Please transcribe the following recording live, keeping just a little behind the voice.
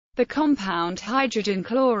The compound hydrogen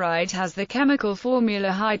chloride has the chemical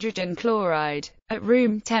formula hydrogen chloride. At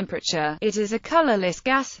room temperature, it is a colorless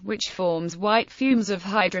gas, which forms white fumes of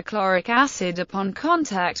hydrochloric acid upon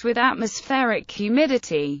contact with atmospheric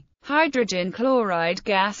humidity. Hydrogen chloride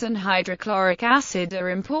gas and hydrochloric acid are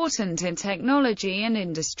important in technology and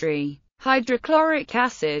industry. Hydrochloric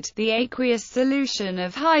acid, the aqueous solution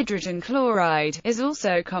of hydrogen chloride, is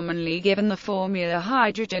also commonly given the formula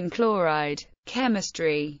hydrogen chloride.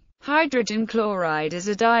 Chemistry. Hydrogen chloride is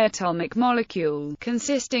a diatomic molecule,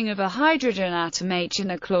 consisting of a hydrogen atom H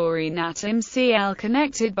and a chlorine atom Cl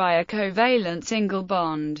connected by a covalent single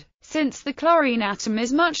bond. Since the chlorine atom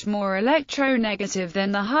is much more electronegative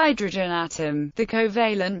than the hydrogen atom, the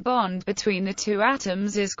covalent bond between the two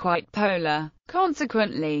atoms is quite polar.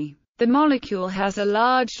 Consequently, the molecule has a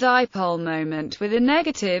large dipole moment with a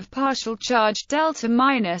negative partial charge delta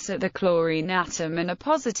minus at the chlorine atom and a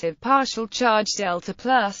positive partial charge delta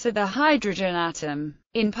plus at the hydrogen atom.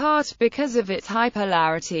 In part because of its high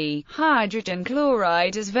polarity, hydrogen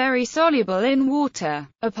chloride is very soluble in water.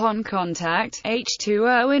 Upon contact,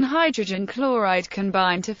 H2O and hydrogen chloride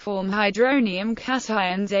combine to form hydronium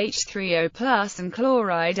cations H3O+ and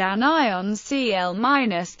chloride anions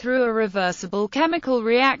Cl- through a reversible chemical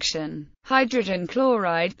reaction. Hydrogen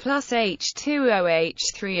chloride plus H2O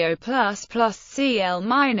H3O+ plus Cl-.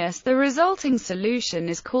 The resulting solution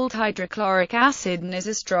is called hydrochloric acid and is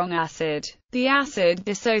a strong acid. The acid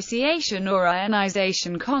dissociation or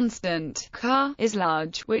ionization constant, Ca, is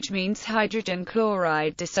large, which means hydrogen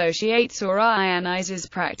chloride dissociates or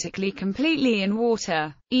ionizes practically completely in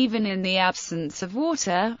water. Even in the absence of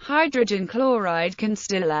water, hydrogen chloride can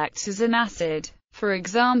still act as an acid. For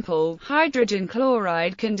example, hydrogen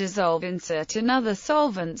chloride can dissolve in certain other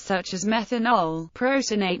solvents such as methanol,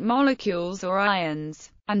 protonate molecules or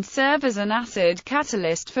ions, and serve as an acid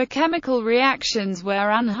catalyst for chemical reactions where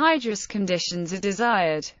anhydrous conditions are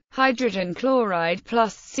desired. Hydrogen chloride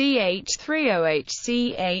plus CH3OH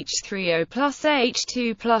CH3O plus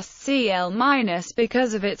H2 plus Cl-.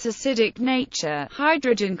 Because of its acidic nature,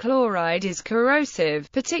 hydrogen chloride is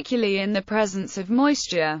corrosive, particularly in the presence of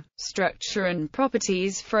moisture. Structure and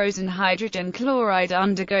properties. Frozen hydrogen chloride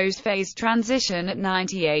undergoes phase transition at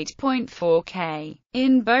 98.4 K.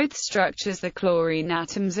 In both structures the chlorine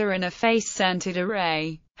atoms are in a face-centered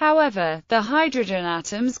array. However, the hydrogen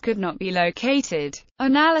atoms could not be located.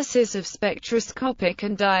 Analysis of spectroscopic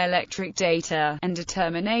and dielectric data, and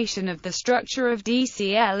determination of the structure of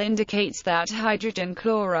DCl indicates that hydrogen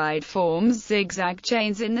chloride forms zigzag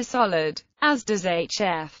chains in the solid, as does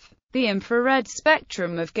HF. The infrared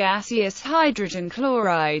spectrum of gaseous hydrogen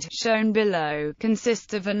chloride, shown below,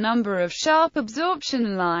 consists of a number of sharp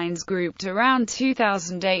absorption lines grouped around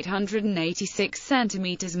 2886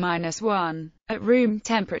 cm-1. At room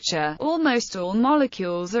temperature, almost all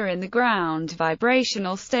molecules are in the ground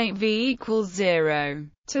vibrational state V equals 0.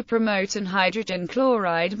 To promote an hydrogen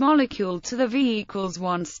chloride molecule to the V equals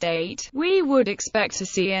 1 state, we would expect to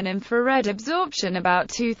see an infrared absorption about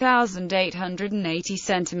 2880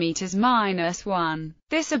 cm-1.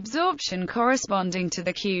 This absorption corresponding to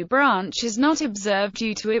the Q branch is not observed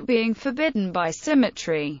due to it being forbidden by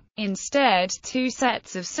symmetry. Instead, two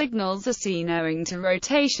sets of signals are seen owing to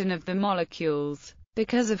rotation of the molecules.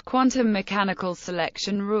 Because of quantum mechanical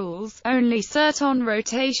selection rules, only certain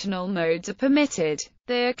rotational modes are permitted.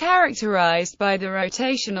 They are characterized by the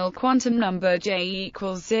rotational quantum number J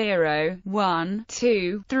equals 0, 1,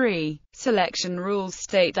 2, 3. Selection rules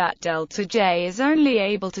state that delta J is only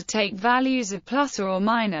able to take values of plus or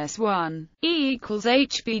minus 1. E equals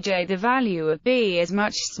HBJ. The value of B is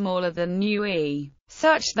much smaller than nu E,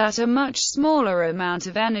 such that a much smaller amount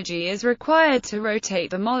of energy is required to rotate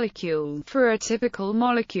the molecule. For a typical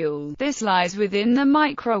molecule, this lies within the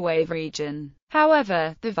microwave region.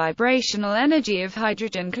 However, the vibrational energy of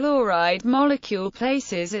hydrogen chloride molecule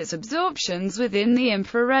places its absorptions within the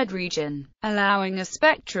infrared region, allowing a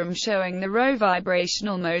spectrum showing the row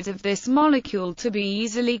vibrational modes of this molecule to be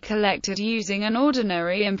easily collected using an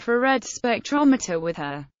ordinary infrared spectrometer with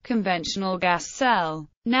a conventional gas cell.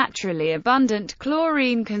 Naturally abundant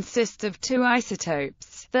chlorine consists of two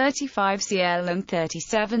isotopes, 35 Cl and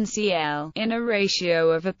 37 Cl, in a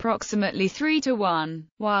ratio of approximately 3:1.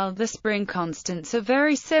 While the spring constants are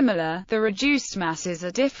very similar, the reduced masses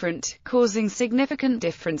are different, causing significant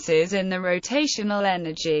differences in the rotational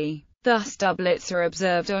energy. Thus doublets are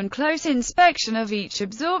observed on close inspection of each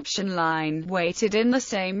absorption line, weighted in the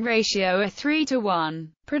same ratio at 3:1.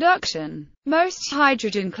 Production. Most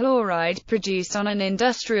hydrogen chloride produced on an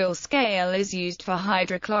industrial scale is used for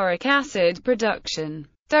hydrochloric acid production.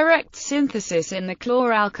 Direct synthesis in the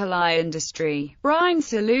chloralkali industry. Brine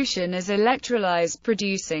solution is electrolyzed,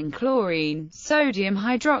 producing chlorine, sodium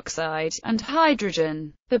hydroxide, and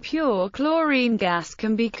hydrogen. The pure chlorine gas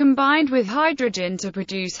can be combined with hydrogen to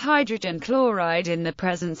produce hydrogen chloride in the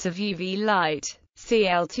presence of UV light.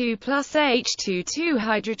 Cl2 plus H2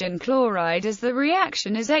 hydrogen chloride. As the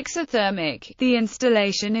reaction is exothermic, the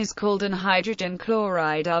installation is called an hydrogen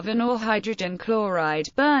chloride oven or hydrogen chloride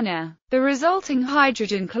burner. The resulting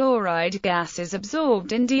hydrogen chloride gas is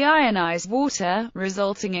absorbed in deionized water,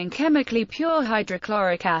 resulting in chemically pure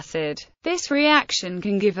hydrochloric acid. This reaction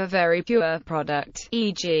can give a very pure product,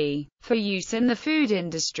 e.g., for use in the food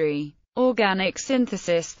industry. Organic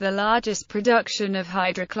synthesis. The largest production of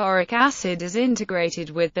hydrochloric acid is integrated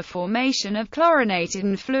with the formation of chlorinated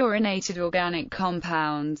and fluorinated organic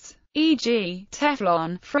compounds, e.g.,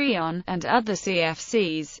 Teflon, Freon, and other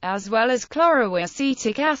CFCs, as well as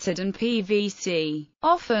chloroacetic acid and PVC.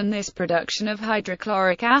 Often this production of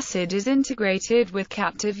hydrochloric acid is integrated with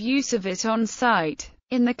captive use of it on site.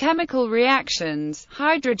 In the chemical reactions,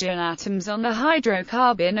 hydrogen atoms on the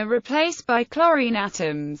hydrocarbon are replaced by chlorine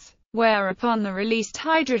atoms, whereupon the released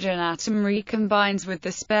hydrogen atom recombines with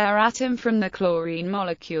the spare atom from the chlorine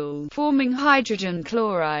molecule, forming hydrogen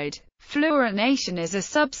chloride. Fluorination is a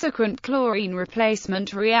subsequent chlorine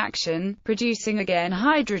replacement reaction, producing again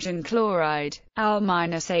hydrogen chloride,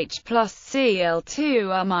 Al-H plus Cl2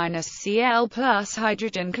 R-Cl plus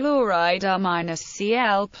hydrogen chloride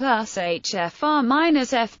R-Cl plus HF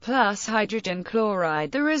R-F plus hydrogen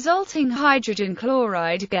chloride. The resulting hydrogen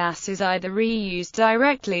chloride gas is either reused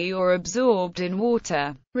directly or absorbed in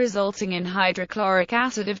water, resulting in hydrochloric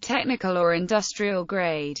acid of technical or industrial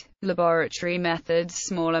grade. Laboratory methods.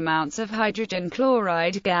 Small amounts of hydrogen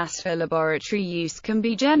chloride gas for laboratory use can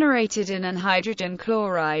be generated in an hydrogen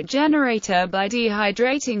chloride generator by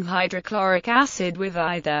dehydrating hydrochloric acid with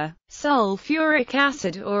either sulfuric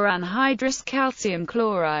acid or anhydrous calcium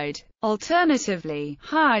chloride. Alternatively,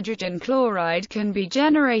 hydrogen chloride can be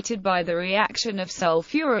generated by the reaction of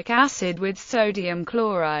sulfuric acid with sodium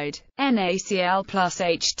chloride, NaCl plus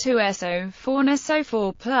H2SO4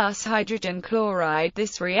 NaSO4 plus hydrogen chloride.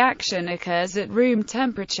 This reaction occurs at room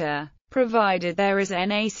temperature, provided there is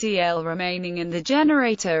NaCl remaining in the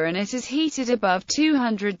generator and it is heated above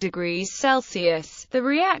 200 degrees Celsius. The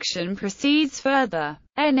reaction proceeds further.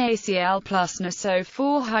 NaCl plus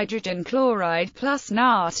NaSO4 hydrogen chloride plus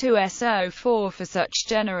Na2SO4. For such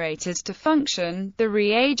generators to function, the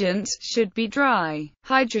reagent should be dry.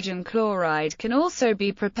 Hydrogen chloride can also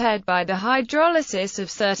be prepared by the hydrolysis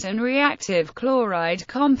of certain reactive chloride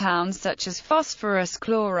compounds such as phosphorus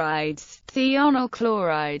chlorides, thionyl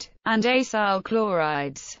chloride, and acyl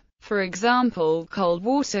chlorides. For example, cold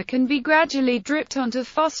water can be gradually dripped onto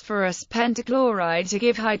phosphorus pentachloride to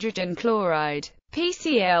give hydrogen chloride.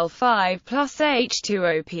 PCl5 plus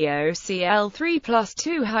H2O POCl3 plus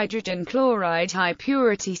 2 hydrogen chloride. High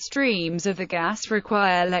purity streams of the gas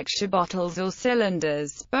require lecture bottles or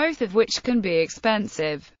cylinders, both of which can be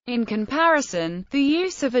expensive. In comparison, the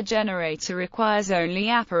use of a generator requires only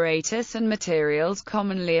apparatus and materials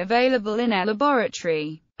commonly available in a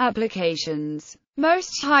laboratory. Applications.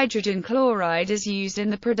 Most hydrogen chloride is used in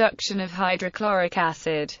the production of hydrochloric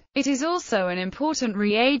acid. It is also an important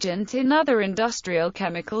reagent in other industrial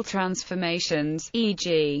chemical transformations,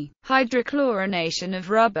 e.g., hydrochlorination of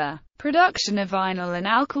rubber, production of vinyl and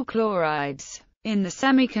alkyl chlorides. In the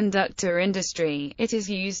semiconductor industry, it is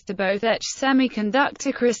used to both etch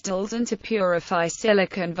semiconductor crystals and to purify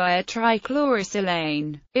silicon via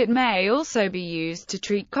trichlorosilane. It may also be used to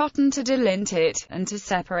treat cotton, to delint it, and to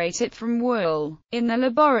separate it from wool. In the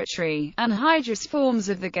laboratory, anhydrous forms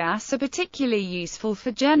of the gas are particularly useful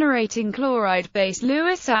for generating chloride-based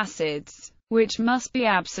Lewis acids, which must be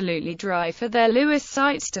absolutely dry for their Lewis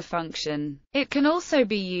sites to function. It can also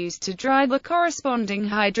be used to dry the corresponding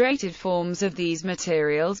hydrated forms of these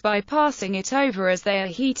materials by passing it over as they are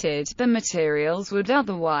heated. The materials would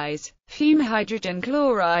otherwise fume hydrogen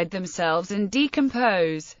chloride themselves and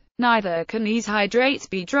decompose. Neither can these hydrates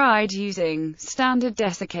be dried using standard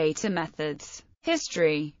desiccator methods.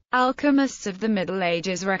 History. Alchemists of the Middle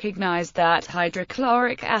Ages recognized that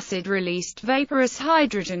hydrochloric acid released vaporous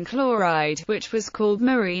hydrogen chloride, which was called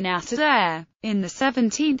marine acid air. In the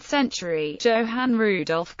 17th century, Johann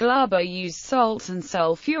Rudolf Glauber used salt and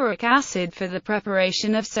sulfuric acid for the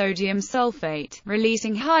preparation of sodium sulfate,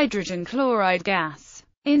 releasing hydrogen chloride gas.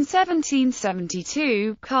 In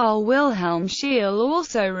 1772, Carl Wilhelm Scheele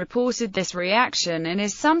also reported this reaction and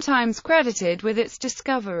is sometimes credited with its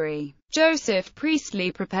discovery. Joseph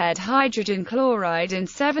Priestley prepared hydrogen chloride in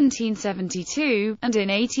 1772, and in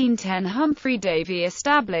 1810 Humphrey Davy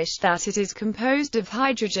established that it is composed of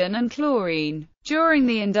hydrogen and chlorine. During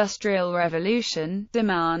the Industrial Revolution,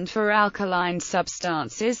 demand for alkaline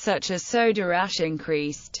substances such as soda ash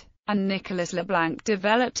increased, and Nicolas Leblanc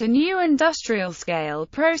developed a new industrial-scale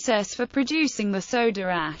process for producing the soda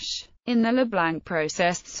ash. In the Leblanc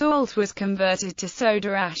process, salt was converted to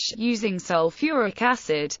soda ash, using sulfuric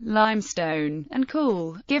acid, limestone, and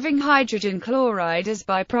coal, giving hydrogen chloride as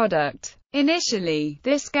byproduct. Initially,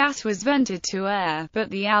 this gas was vented to air, but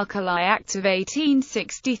the Alkali Act of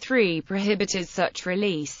 1863 prohibited such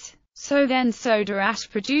release. So then soda ash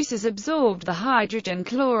producers absorbed the hydrogen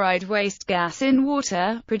chloride waste gas in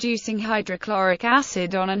water, producing hydrochloric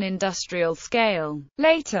acid on an industrial scale.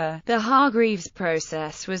 Later, the Hargreaves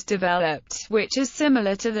process was developed, which is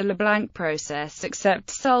similar to the Leblanc process except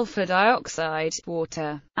sulfur dioxide,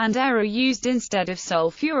 water, and air are used instead of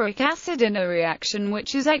sulfuric acid in a reaction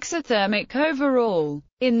which is exothermic overall.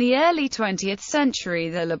 In the early 20th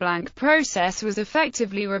century, the Leblanc process was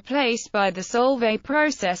effectively replaced by the Solvay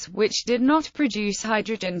process, which did not produce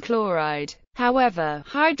hydrogen chloride. However,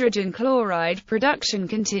 hydrogen chloride production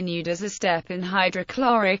continued as a step in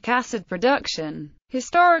hydrochloric acid production.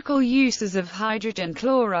 Historical uses of hydrogen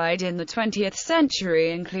chloride in the 20th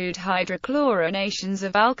century include hydrochlorinations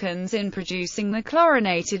of alkanes in producing the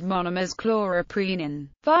chlorinated monomers chloroprene and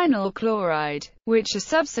vinyl chloride, which are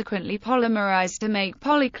subsequently polymerized to make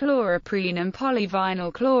polychloroprene and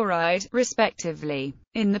polyvinyl chloride, respectively.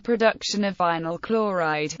 In the production of vinyl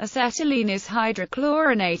chloride, acetylene is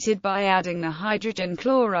hydrochlorinated by adding the hydrogen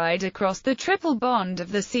chloride across the triple bond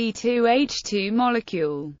of the C2H2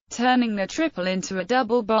 molecule, turning the triple into a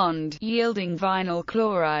double bond, yielding vinyl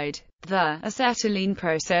chloride. The acetylene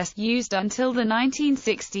process, used until the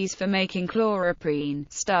 1960s for making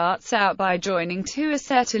chloroprene, starts out by joining two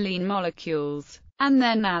acetylene molecules, and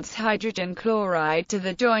then adds hydrogen chloride to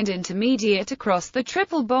the joined intermediate across the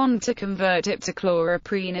triple bond to convert it to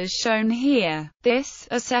chloroprene as shown here. This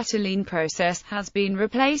acetylene process has been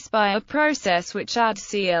replaced by a process which adds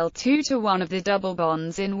Cl2 to one of the double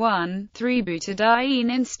bonds in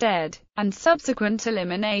 1,3-butadiene instead, and subsequent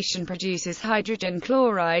elimination produces hydrogen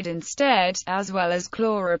chloride instead, as well as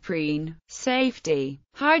chloroprene. Safety.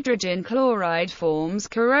 Hydrogen chloride forms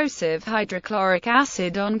corrosive hydrochloric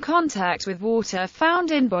acid on contact with water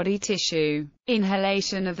found in body tissue.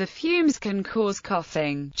 Inhalation of the fumes can cause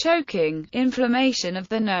coughing, choking, inflammation of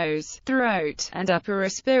the nose, throat, and upper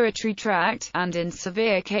respiratory tract, and in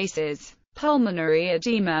severe cases, pulmonary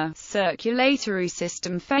edema, circulatory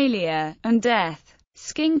system failure, and death.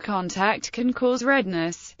 Skin contact can cause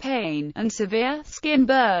redness, pain, and severe skin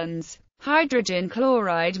burns. Hydrogen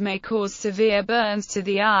chloride may cause severe burns to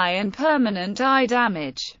the eye and permanent eye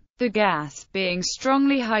damage. The gas, being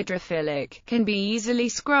strongly hydrophilic, can be easily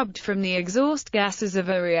scrubbed from the exhaust gases of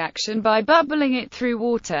a reaction by bubbling it through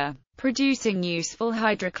water, producing useful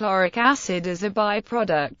hydrochloric acid as a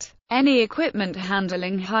byproduct. Any equipment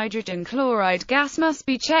handling hydrogen chloride gas must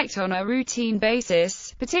be checked on a routine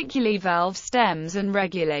basis, particularly valve stems and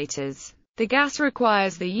regulators. The gas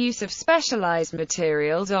requires the use of specialized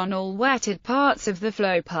materials on all wetted parts of the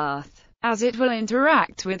flow path, as it will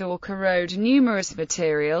interact with or corrode numerous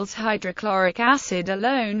materials hydrochloric acid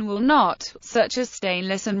alone will not, such as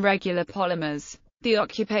stainless and regular polymers. The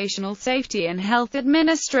Occupational Safety and Health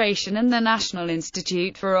Administration and the National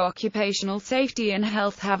Institute for Occupational Safety and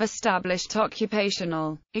Health have established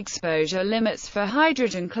occupational exposure limits for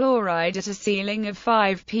hydrogen chloride at a ceiling of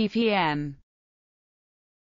 5 ppm.